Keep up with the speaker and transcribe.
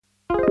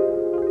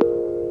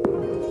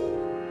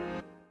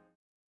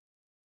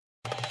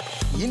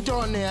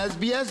Into ne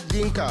SBS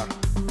Dinka.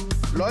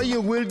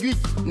 Lawyer will get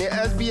ne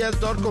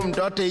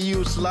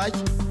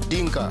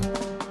sbs.com.au/dinka.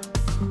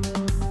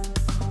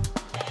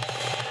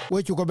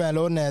 We chuko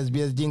belo ne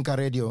SBS Dinka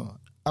Radio.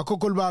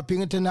 Akokol ba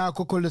pingtena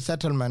akokol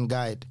settlement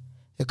guide.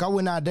 E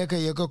kawina deka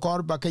ye ko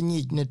kor ba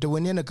kanyi ne to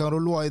woni ne kan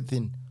rolo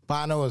ithin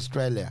pana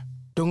Australia.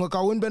 Tunga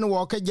kawun ben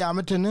woke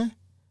jamatene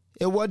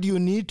e what you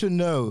need to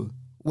know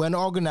when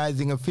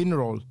organizing a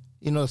funeral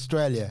in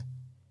Australia.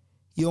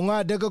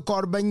 Yonga deka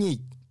kor ba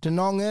nyi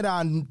tenong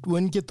eran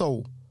wen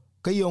kito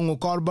ke yongu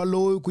kor ba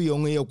loy ku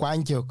yongu ye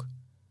kwanchok.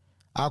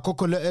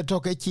 Akokol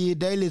etoke chi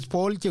daily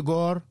poll che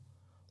gor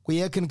ku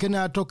ye ken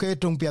kana toke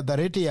tung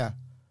piadaritia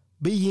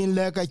bi yin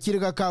le ka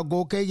chirga ka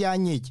go ke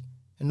yanyi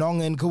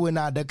nongen ku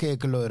na de ke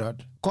klorot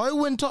koy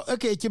wento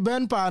ke ti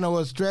ben pa na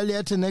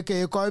Australia tene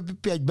ke koy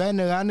pe ben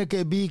ran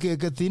ke bi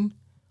ke thin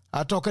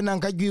atoke nan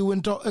ka gi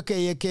wento ke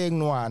ye ke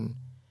nwan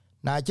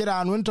na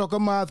chiran wento ka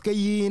mat ke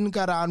yin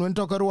karan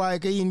wento ka rwa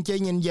ke yin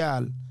chen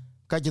jal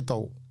ka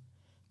jito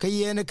ke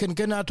yen ken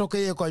kana toke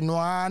ye koy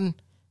nwan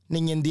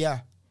ni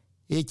ndia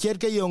e cher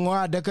ke yo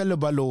ngwa de ke le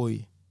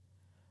baloy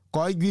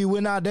koy gi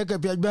wena de ke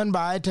pe ben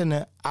ba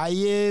etene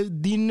aye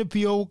din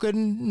pio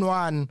ken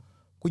nwan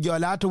ku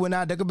jola to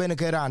wena de ke ben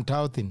ke ran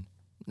tautin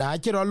na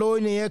chiro lo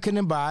ni ye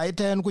ken ba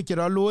eten ku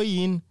chiro lo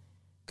yin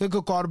ke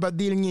ko korba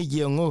dil ni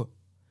yengo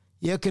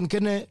ye ken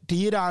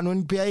ti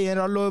ranun pe ye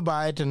lo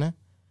ba etene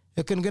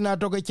e ken gena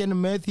to ke chen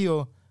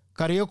Matthew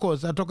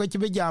Kariokos to ke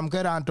be jam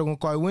ke ran to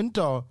koy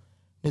winto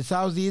ni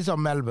South East of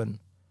Melbourne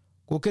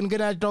ku ken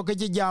gena to ke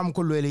jam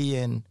ku le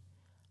yen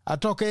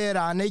atoke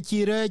rane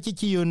chire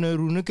chi yo ne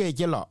runu ke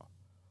chelo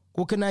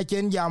ku kana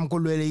chen jam ku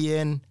le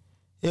yen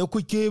e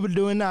ku chi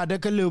do na de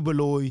ke le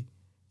bloy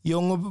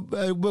yong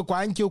be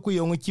kwancho ku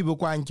yong chi be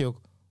kwancho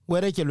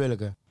were che le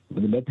ga.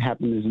 That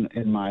happened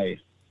in my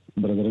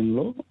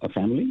brother-in-law, a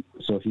family.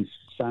 So his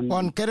son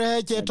on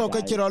kere che to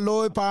ke chiro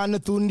loy pa ne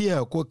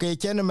tundia ku ke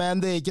chen men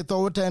de che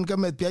to ten ke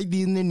me pe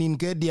din nin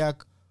ke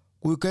diak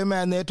ku ke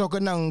men ne to ke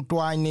nang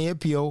twa ne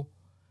pio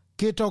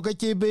ki to ke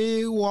chi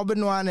bi wo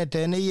benwane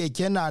tene ye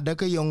chena de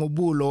ke yong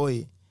bu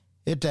loy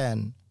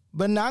eten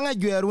benanga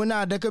gwer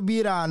wona de ke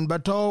biran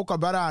bato ka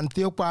baran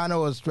thio pana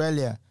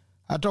Australia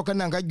atoka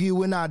nanga gi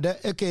wona de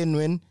e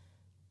kenwen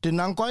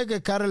tinan ko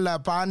ke karla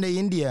pande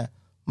India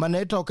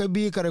mane to ke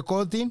bi kare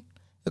kotin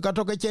ka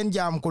to ke chen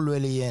jam ku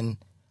le yen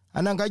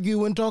ananga gi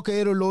won to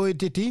ke ro loy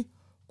titi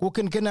ku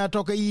ken ken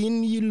atoke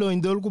yin yi lo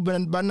ndol ku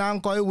ben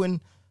banan ko wen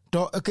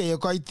to ke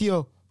ko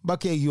tio ba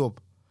ke yop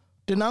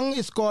tinan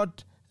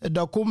Scott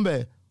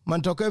Dokumbe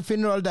man toke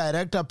funeral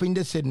director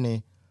pinde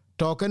Sydney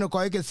toke no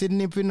koike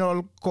Sydney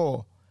funeral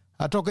ko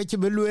atoke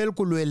chibeluel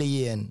kulwele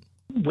yen.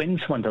 When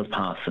someone does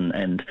pass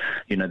and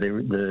you know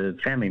the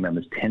family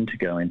members tend to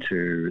go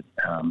into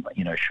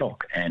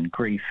shock and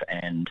grief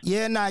and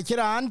na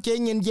chiran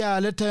chenyin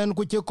jale ten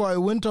ku che koy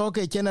won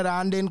toke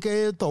chenaran den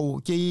ke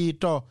to chi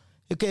to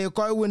ke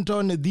koy won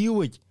to ne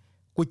diwich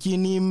ku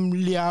chinim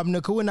liam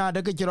ne ku na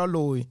de ke chro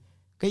loy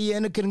ke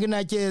yen kin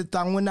gina che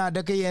tanguna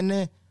de ke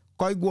yen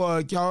koy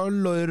go cho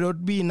loy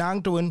rot bi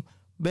nang tun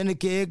ben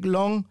ke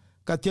long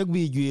ka tek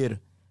bi gwir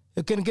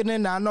ken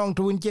ken na nong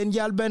tun chen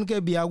jal ben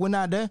ke bi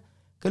aguna de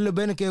ke le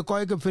ben ke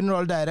koy ke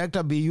funeral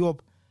director bi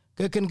yop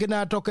ke ken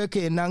ken to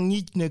ke nang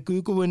nich ne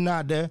ku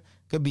na de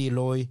ke bi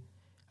loy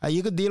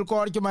ayi ke dil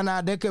kor ch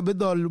mana de ke bi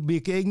dol bi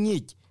ke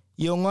nich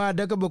yo nga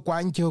de ke bu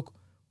kwan chuk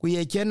ku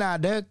ye chena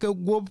de ke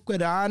gop ke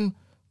ran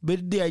bi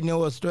de ne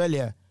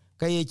Australia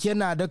ke ye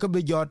chena de ke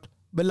bi jot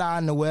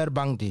belan wer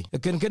bangti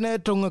ken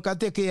tonga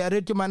kate ke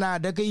aret mana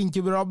de ke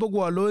inchi robo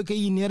go lo ke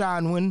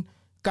iniran won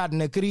kad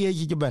ne kriye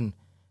jiban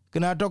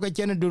kana to ke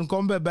chen dun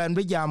kombe ben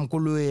be jam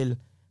kulwel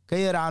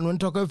ke ran won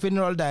to ke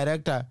funeral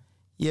director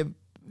ye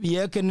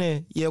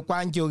ken ye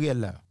kwancho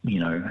gela.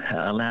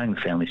 Allowing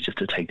families just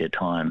to take their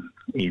time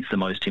is the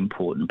most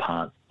important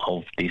part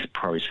of this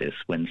process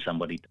when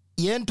somebody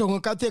yen tonga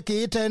kate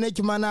ke tene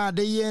mana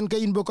de yen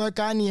ke in bo ko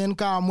kan yen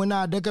ka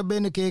muna de ke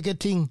ben ke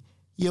ting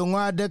yo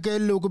nga de ke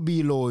lu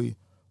bi loy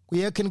ku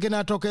ye ken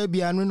atoke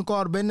bianun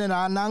kor ben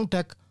na nang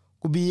tek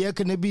ku bi ye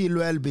ken bi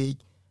lwel bi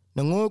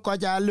ngo ko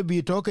ja lu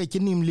bi to ke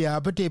chinim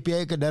lia pete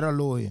pe ke dara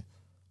loy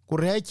ku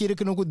re chir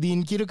ken ku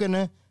din chir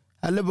ken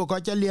ale bo ko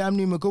cha liam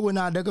ni ko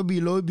na de ke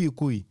bi loy bi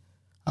ku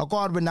a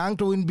kor benang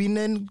to in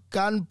binen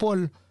kan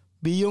pol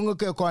bi yung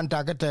ke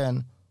kontak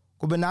ten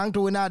ku benang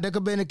to na de ke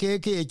ben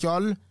ke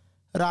chol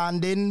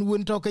randen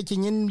won to ke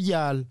chinin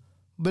yal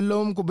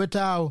belom ku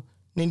betaw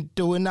nin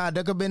to na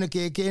de ke ben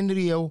ke ken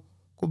riyo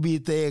ku bi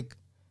tek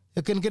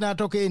ken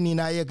atoke ni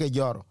na ye ke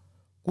jor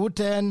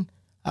kuten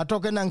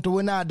atoke nang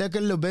tu na de ke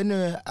le ben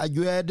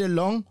ajwe de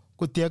long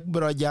ku tek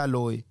bro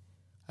jaloy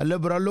ale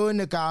bro lo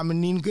ne kam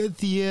nin ke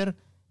thier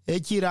e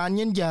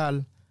chiranyen jal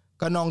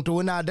kanong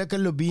tu na de ke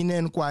le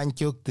binen kwan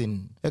chuktin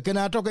ken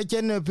atoke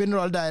chen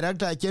funeral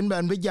director chen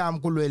ban bi jam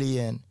ku le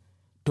yen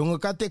tunga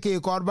kate ke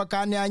korba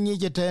kan ya ni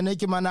jetene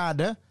ki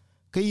manade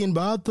ke yin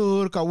ba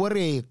tur ka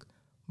worek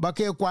ba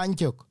ke kwan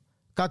chuk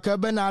ka ke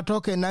ben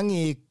atoke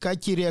nangi ka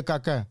chire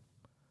kaka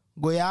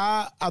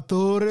goya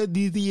atore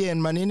dithien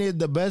manine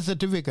the birth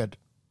certificate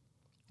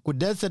ku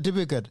death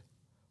certificate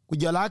ku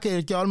jala ke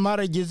chol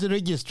marriages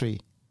registry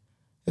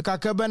ka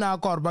ka bana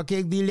kor ba ke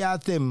dil ya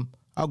them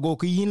ago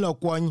ki yin lo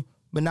kwon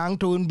benang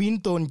ton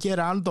bin ton che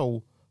ran to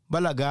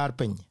bala gar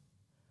pen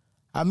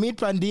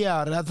amit pandia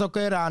raso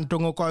ke ran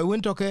to ko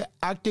win to ke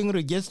acting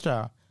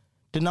registrar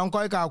tinan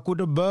ko ka ku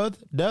de birth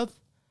death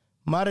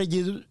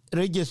marriages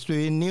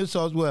registry in New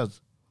South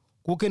Wales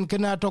ku ken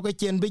kana to ke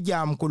chen be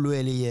jam ku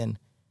le yen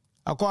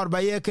akor ba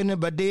ye ken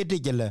ba de te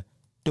jele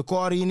to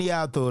kor in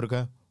ya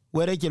torka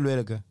where ke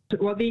lelka.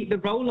 Well, the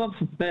role of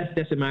birth,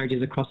 deaths and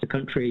marriages across the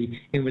country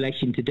in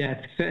relation to death,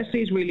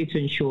 firstly, is really to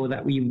ensure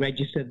that we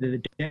register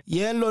the death.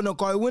 Yen lo no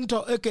koi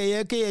winto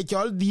eke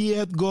chol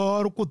diet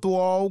gor ku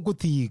tuo ku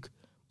tik.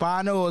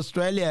 Pana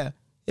Australia,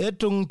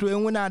 etung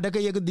tuen wina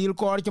deke yek dil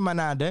kor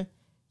manade,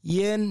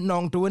 yen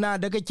nong tu wina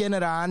deke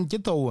cheneran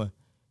chitowe.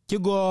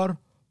 Chigor,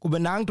 ku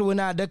benang tu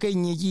wina deke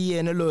nyichi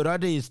yen lo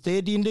rade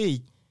state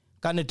indi,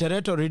 kan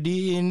territory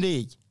di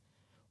indi.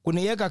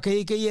 Kuni yeka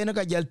ke yen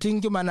ka jal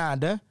ting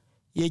manade,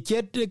 ye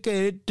chet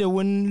ke te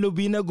win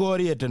lubina gor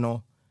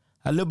yeteno.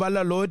 Alu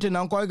bala loite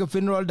nan koy ke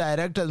funeral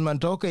directors man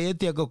to ke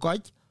yetie ko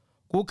koch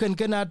ku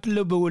ken at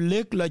lubu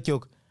lek la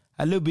chok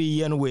alu bi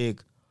yen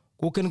weg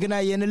ku ken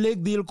yen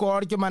lek dil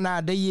kor ke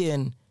manade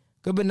yen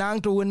ke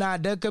benang tu na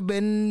de ke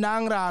ben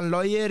nang ran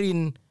lo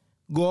yerin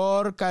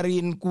gor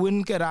karin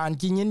kun ke ran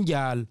chinin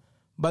jal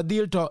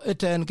badil to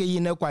eten ke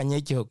yine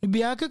kwanye chok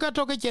bia ke ka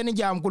to ke chen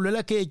jam ku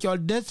le ke chol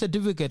death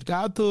certificate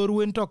ka thor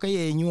win to ke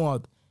ye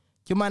nyot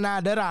ke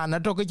manade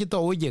ran to ke to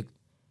ujek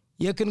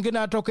ye ken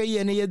to ke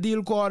yen ye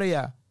dil kor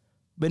ya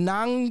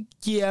benang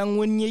chiang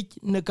winyich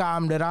ne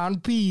kam de ran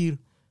pir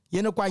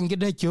yen kwany ke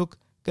de chok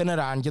ken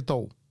ran je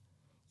to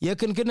ye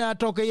ken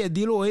to ke ye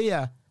dil o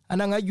ya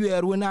ananga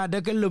gwer wona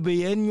de ke lobe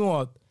yen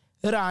nyot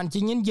ran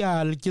chin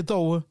jal je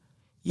to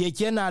ye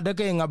chena de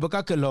ke ngab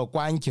ka ke lo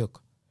kwany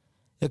chok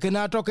ye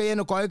ken to ke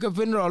yen ko ke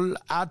funeral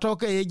a to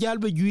ke ye jal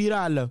be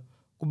gwirale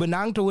ku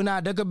benang to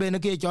wona de ke ben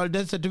ke chol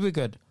death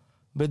certificate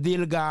be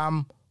dil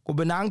gam ku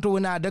benang to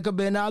wona de ke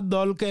ben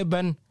adol ke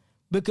ben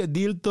be ke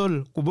dil tol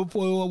ku be po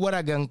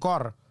wora gen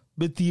kor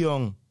be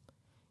tiong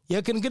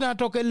ye ken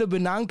to ke le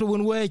benang to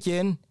won we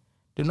chen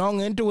to no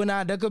en to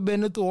na de ke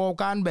ben to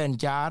kan ben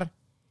char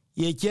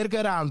ye cher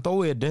ke ran to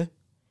wede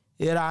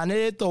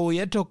irane to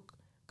ye to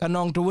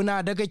kanong to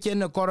na de ke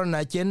chen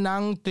corona chen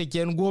nang te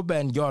chen go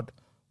ben jot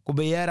ku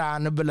be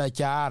ran bla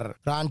char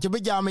ran che be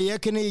jam ye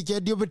ken ye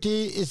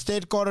deputy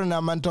state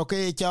coroner man to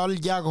ke Charles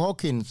Jack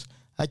Hawkins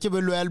a che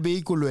be lel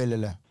be ku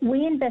lele.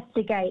 We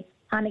investigate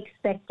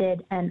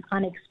unexpected and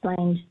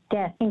unexplained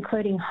death,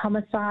 including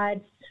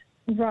homicides,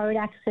 road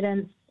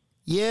accidents.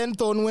 Yen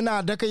ton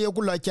wina deke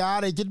yokula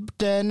chare chit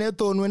tene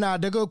ton wina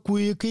deke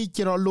kui ki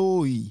chiro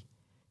lui.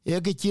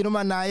 Eke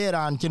chirma na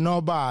yeran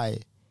chino bai.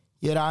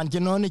 Yeran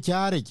chino ni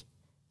charich.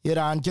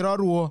 Yeran chiro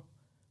ruo.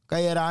 Ka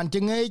yeran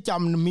chinge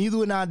cham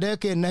midhu na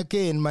deke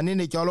neken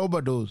manini cholo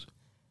bados.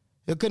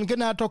 Eken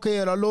kena toke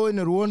yera loi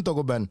ni ruon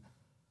toko ben.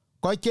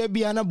 Kwa che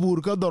biana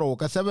burka doro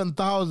ka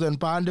 7,000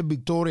 pound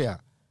Victoria.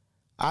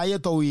 Aye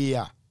to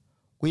iya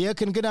ku ye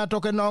ken to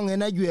ke no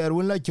ngena gwer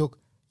un la chok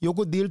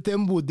yoku dil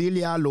tembu dil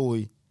ya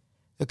loy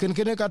ken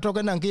ka to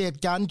ke nan ke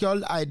chan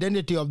chol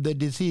identity of the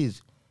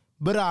disease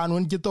bran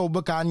un to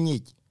be kan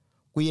ni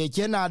ku ye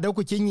chena do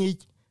ku chinyi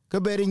ke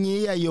ber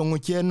ni ya yongu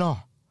cheno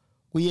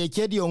ku ye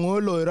ched yongu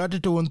loy rat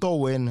to un to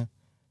wen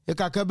e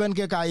ka ke ben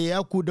ke ka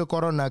ye ku de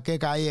corona ke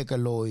ka ye ke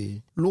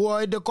loy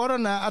loy de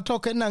corona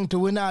atoke nan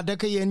to na de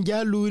ke yen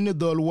ja lu ni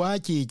dol wa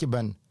chi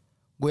ben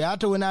go ya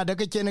to na de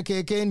ke chen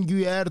ke ken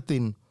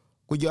gwertin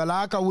ku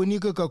jola ka woni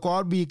ke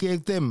kor bi ke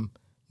tem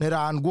ne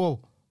ran go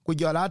ku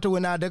jola to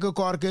na de ke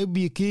kor ke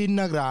bi ki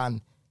na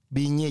ran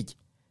bi nyich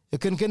e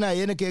ken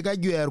yen ke ga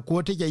gwer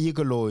ko te yi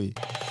ke loy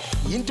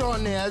into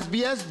ne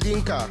SBS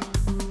Dinka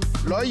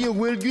lo you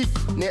will get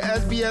ne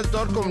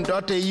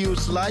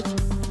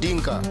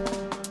sbs.com.au/dinka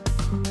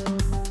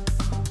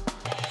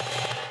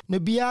ne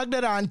biag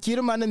de ran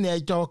chirman ne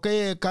to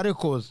ke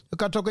karikos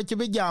ka to ke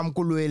be jam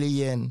ku le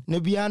yen ne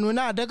bianu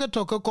na de ke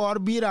to ke kor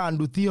bi ran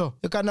du thio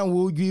ka na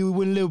wu gi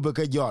won le be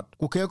ke jot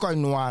ku ke ko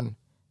nwan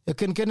e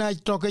ken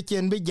to ke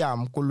chen be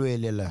jam ku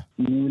le la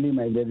newly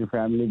migrated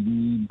family,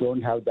 we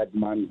don't have that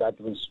money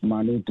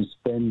to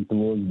spend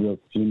towards their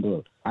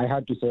funeral. I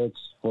had to search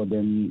for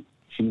them.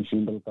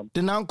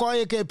 Tinan ko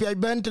ye ke pe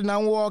ben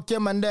tinan wo ke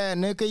mande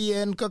ne ke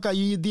yen ka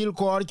yi dil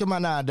kor ke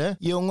manade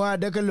yo nga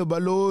de ke lo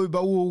balo ba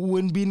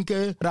won bin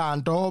ke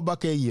ran to ba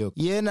ke yo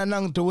yen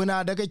anan to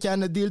na de ke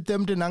chan dil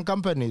tem tinan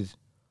companies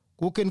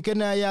ku ken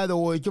ya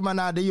do ke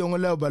manade yo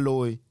lo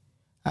balo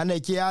ane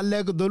ke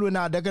ale ko dulu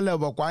na de ke lo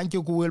ba kwan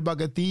ku wel ba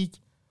ke ti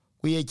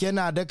ku ye ke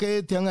na de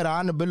ke ten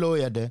ran belo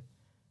ya de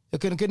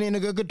ken ne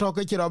ke to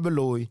ke ro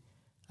belo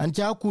an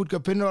cha ku ke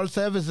funeral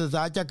services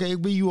a cha ke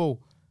bi yo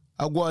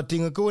agwa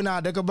tinga ko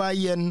na daga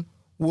bayen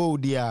wo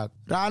dia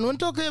ranun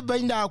to ke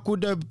benda ku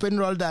de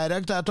funeral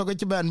director to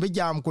ke ban be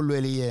jam ku le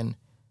yen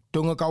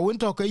to ka won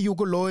to ke yu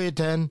ku lo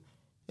eten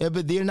e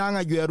be dil na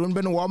nga gwerun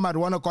ben wo mar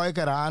wona ko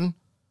ke ran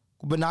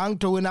ku benang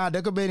to na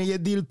daga ben ye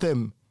dil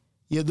tem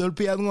ye dol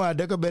pi ngwa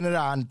daga ben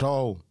ran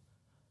to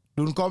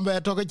dun ko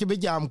be to ke be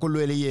jam ku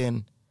le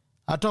yen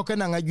atoke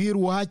na ngajwir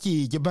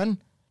wachi jiban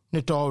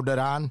ni to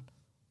daran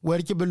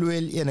wer ci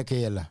belwel ene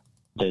kela.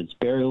 There's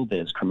burial,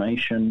 there's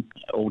cremation,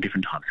 all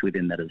different types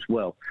within that as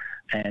well.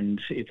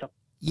 And it's up.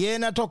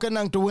 Yena toke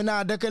nang to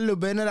wina de ke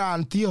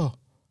lubenran tio.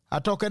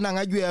 Atoke nang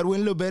ajwer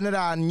win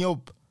lubenran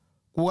nyop.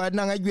 Ku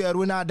nang ajwer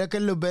wina de ke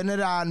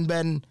lubenran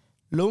ben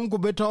lum ku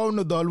beto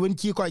no dol win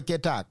chi ko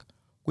ketak.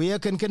 Ku ye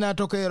ken ken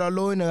atoke ro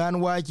lo ne an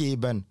wachi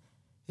ben.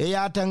 E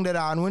ya tang de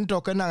ran win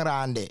toke nang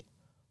rande.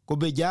 Ku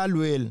be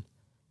jalwel.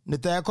 Ni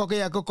te ko ke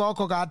ya ko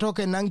ka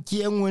toke nang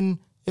chieng win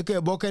e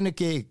ke boke ne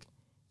ke.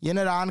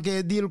 Yena ran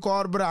ke dil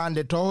kor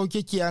brande to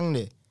ke chieng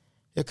ne.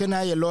 E ken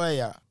ay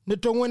loya. Ni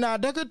to wina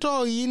de ke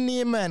to yin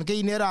ni men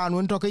ke ni ran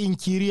win toke in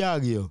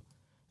chiriagio.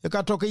 E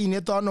ka toke in e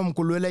tonom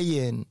ku le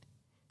yen.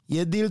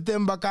 Ye dil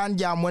tem bakan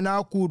jam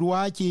wina ku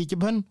wachi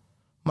chiban.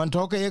 Man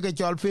toke ye ke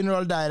chol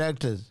funeral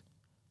directors.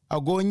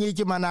 Ago nyi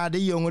chi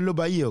manade yong lu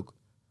bayok.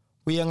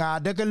 Ku ye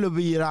ngade ke lu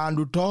bi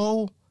randu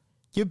to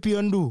chi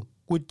piondu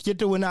ku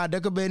chite wina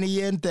de ke ben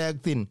yen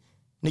tek thin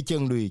ni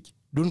chengduich.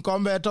 Dun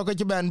kombe toke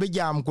chi ben bi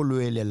jam ku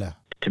luelela.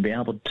 To be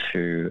able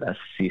to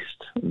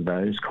assist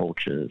those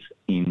cultures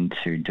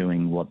into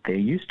doing what they're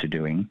used to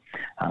doing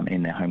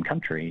in their home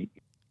country.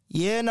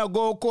 Ye na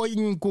go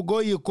koin ku go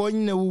yi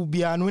koin ne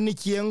ubian wini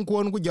chieng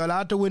kuon ku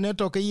jolata wine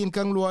toke yin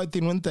kang luo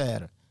tin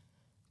unter.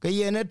 Ke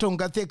ye ne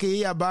tonga te ke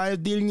ya ba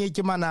dil nyi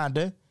chi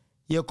manade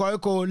ye koi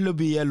ko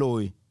lubi ye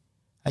loy.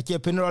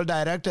 Ache funeral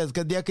directors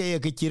ke dia ke ye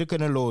ke chir ke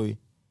ne loy.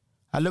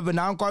 Alubi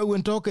nang koi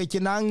win toke chi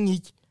nang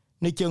nyich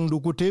ni cheng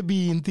du ku te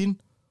bi intin.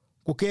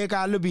 Ku ke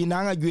ka lubi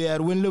nang a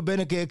jwer win lubi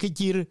ne ke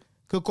chir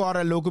ke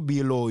kore lo ku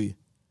bi loy.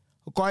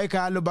 Koi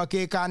ka luba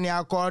ke ka ni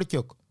a kor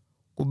chok.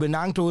 Ku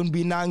binang to win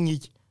bi nang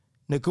nyich.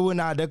 Ne ku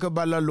na de ke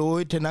bala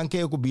loy te nang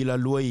ke ku bi la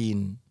loy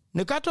in.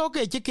 Ne ka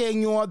toke chi ke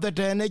nyuo de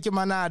te ne chi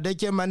manade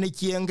che mani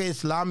chieng ke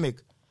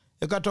Islamic.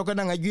 E ka toke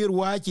nang a jwer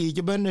wachi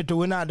chi ben ne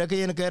tu na de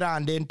ke yen ke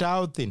rande in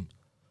tautin.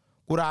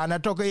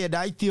 Kurana toke ye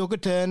dai tiyo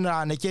ke ten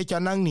rane che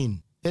chanang nin.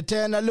 E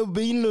ten alu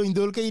bin lo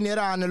indul ke ine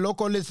rane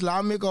local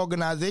Islamic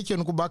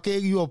organization ku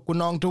bake yop ku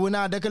nong tu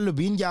na de ke lu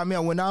bin jame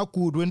wana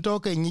kud win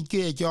toke nyi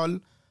ke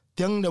chol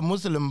tiang de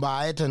Muslim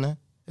ba etene.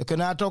 E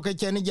kana toke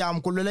cheni jam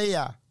kulele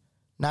ya.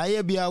 Na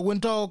ye biya win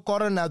to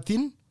korona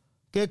thin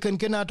ke ken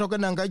kena toke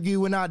nang ka jwi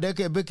wina de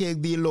ke be ke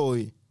di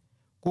loy.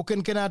 Ku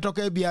ken kena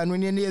toke biya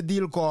nwini ye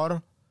dil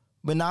kor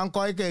benang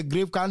koi ke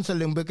grief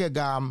counseling be ke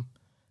gam.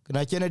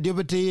 Kana chene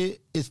deputy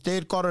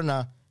state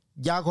coroner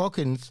Jack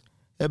Hawkins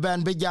e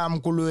ben be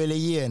jam kulwele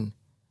yen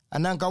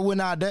anan ka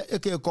wina de e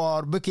ke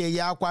kor be ke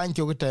ya kwan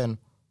chukten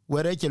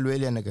were che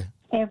lwele nege.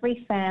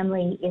 Every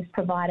family is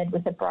provided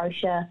with a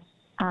brochure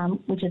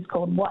which is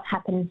called What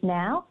Happens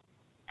Now,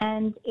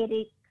 and it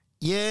is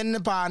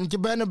yen pan che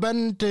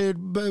ben te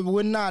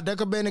wina de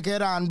ke ben ke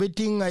ran be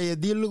tinga ye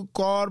dil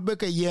kor be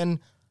ke yen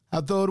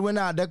ator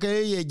wina de ke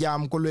ye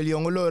jam kulwele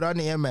yongolo ran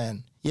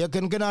yemen. Ye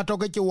ken kena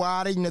toke chi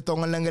wari ne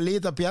tonga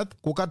lengeli ta piat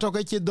ku ka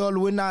toke chi dol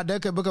wina de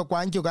ke be ka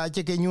kwanchu ka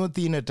che ke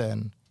nyuti ne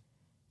ten.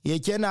 Ye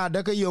chena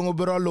de ke yong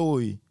bro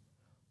loy.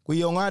 Ku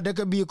yonga de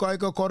ke bi ko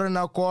ko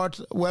corona court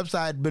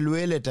website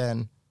belwele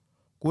ten.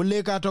 Ku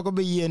le ka toke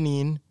be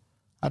yenin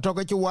a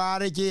toke chi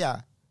wari chi ya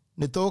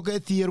ne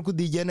toke thier ku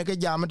di jene ke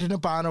jamte ne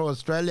pan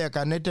Australia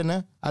ka ne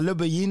tene a le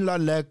be yin lo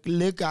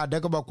le ka de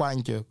ke ba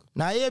kwanchu.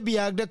 Na ye bi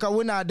ag de ka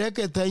wina de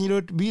ke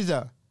tenrut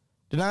visa.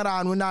 Tena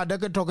ran wina de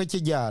ke toke chi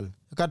jal.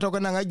 Ka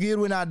toke na ngajwir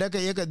wina de ke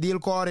ye ke dil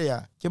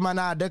korea chi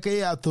mana de ke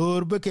ya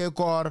thor be ke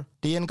kor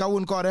tien ka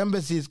un kor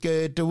embassies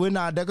ke te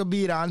wina de ke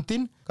bi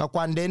rantin ka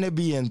kwande ne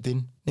bi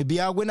entin ne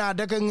biya wina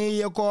de ke ngi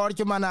ye kor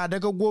chi mana de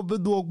ke go be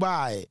duok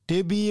bae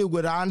te bi ye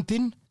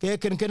rantin ke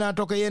ken kena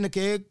toke ye ne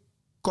ke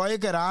koy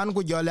ke ran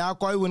ku jola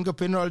koy win ke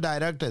funeral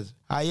directors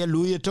aye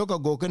luye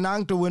toke go ke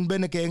nang to win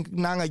bene ke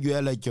nang a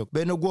jwela chok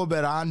bene go be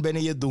ran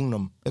bene ye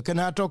dungnum e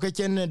kena toke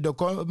chen de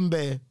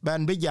kombe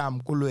ban be jam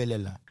ku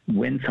lelela.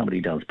 When somebody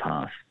does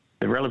pass,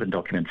 the relevant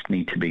documents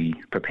need to be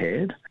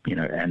prepared,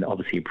 and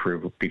obviously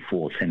approved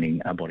before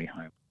sending a body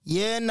home.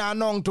 Ye na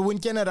nong tu win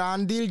chen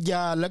ran dil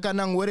ja le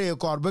kanang wore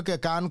kor be ke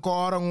kan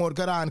kor ngor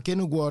karan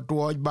ken go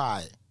to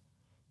bai.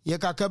 Ye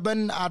ka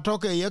ben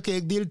atoke ye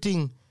ke dil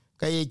ting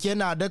ka ye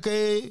chen ade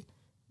ke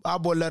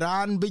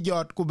aboleran bi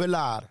jot ku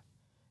belar.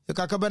 Ye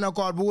ka ben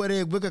kor bu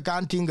wore be ke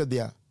kan ting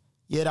dia.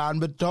 Ye ran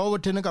be to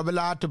tin ka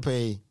belar to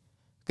pe.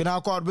 Kena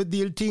kor be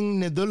dil ting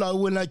ne dola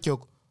wona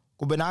chok.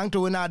 Ku benang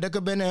tu na de ke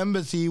ben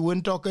embassy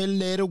won to ke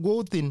le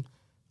go tin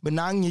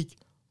benang ni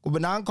ku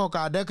benang ko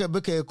ka de ke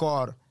be ke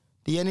kor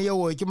tien ye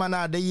wo ki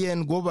mana de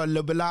yen go ba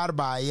le belar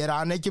ba ye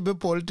rane ki be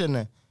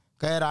poltene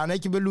ka rane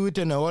ki be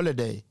luitene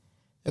holiday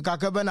e ka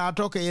ke ben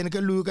ato ke yen ke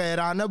lu ka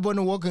rane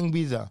bon working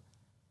visa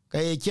ka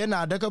ye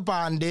chena de ke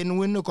pan den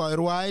win ko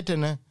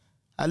ruaitene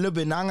a le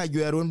benang a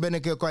gwerun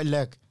ben ke ko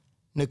lek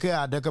ne ke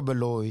ade ke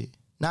beloy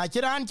na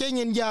chiran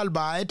chen jal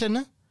ba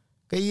etene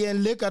ke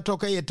yen le ka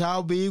toke ye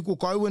tau bi ku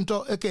koy won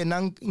to e ke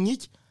nang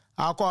nyich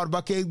a kor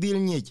ba ke dil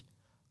nyich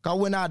ka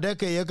wona de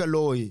ke ye ke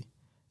loy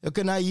e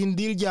ke na yin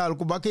dil jal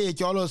ku ba ke ye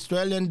chol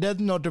Australian Death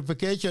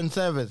Notification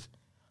Service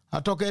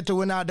a toke to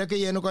wona de ke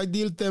yen ko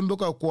dil tembo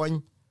ka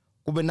kwon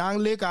ku benang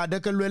le ka de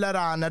ke lwela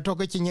rana to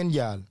ke chinyen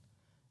jal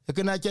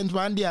ekena chen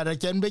twandia da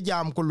chen be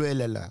jam ku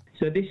lwelela.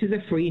 So this is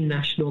a free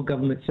national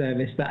government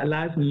service that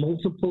allows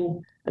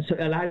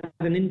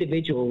an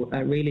individual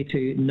really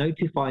to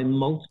notify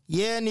multiple.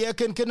 Yen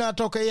yeken kena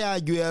to ke ya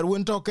jwer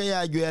won to ke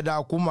ya jwer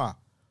da kuma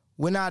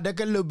wona de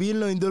ke lobin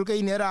lo indul ke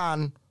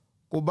ineran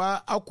ku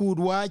ba akud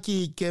wa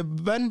chi ke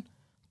ben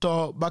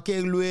to ba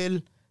ke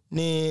lwel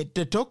ni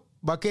tetok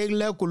ba ke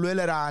le ku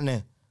lwela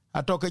rane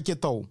atoke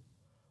chito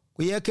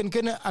ku yeken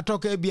kena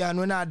atoke bian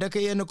wona de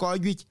ke yen ko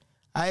jwich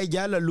ai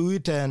jala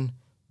luiten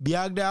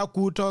biag da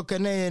akuto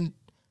kenen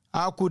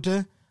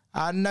akute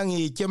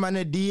anangi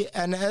chemane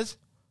DNS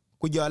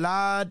ku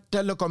jala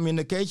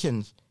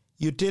telecommunications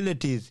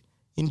utilities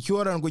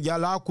insurance ku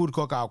jala akut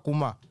ko ka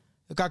kuma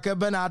ka ke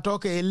bana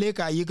toke le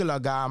ka yigla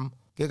gam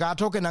ke ka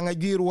toke na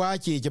ngir wa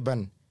chi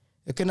ban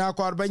ekena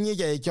korbanyi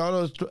je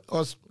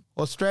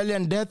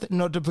Australian Death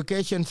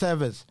Notification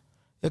Service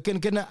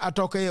kena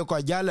atoke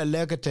ko jala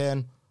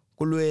leketen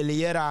ku le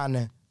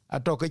yerane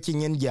atoke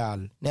chinyen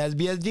jal ne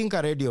SBS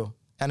Dinka Radio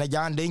ana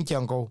jan den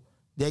chanko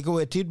de ko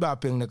wetit ba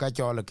ping ne ka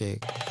chole ke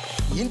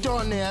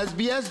into ne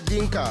SBS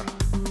Dinka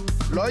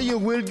lo you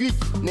will get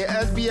ne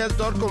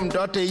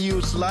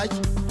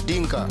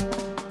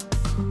sbs.com.au/dinka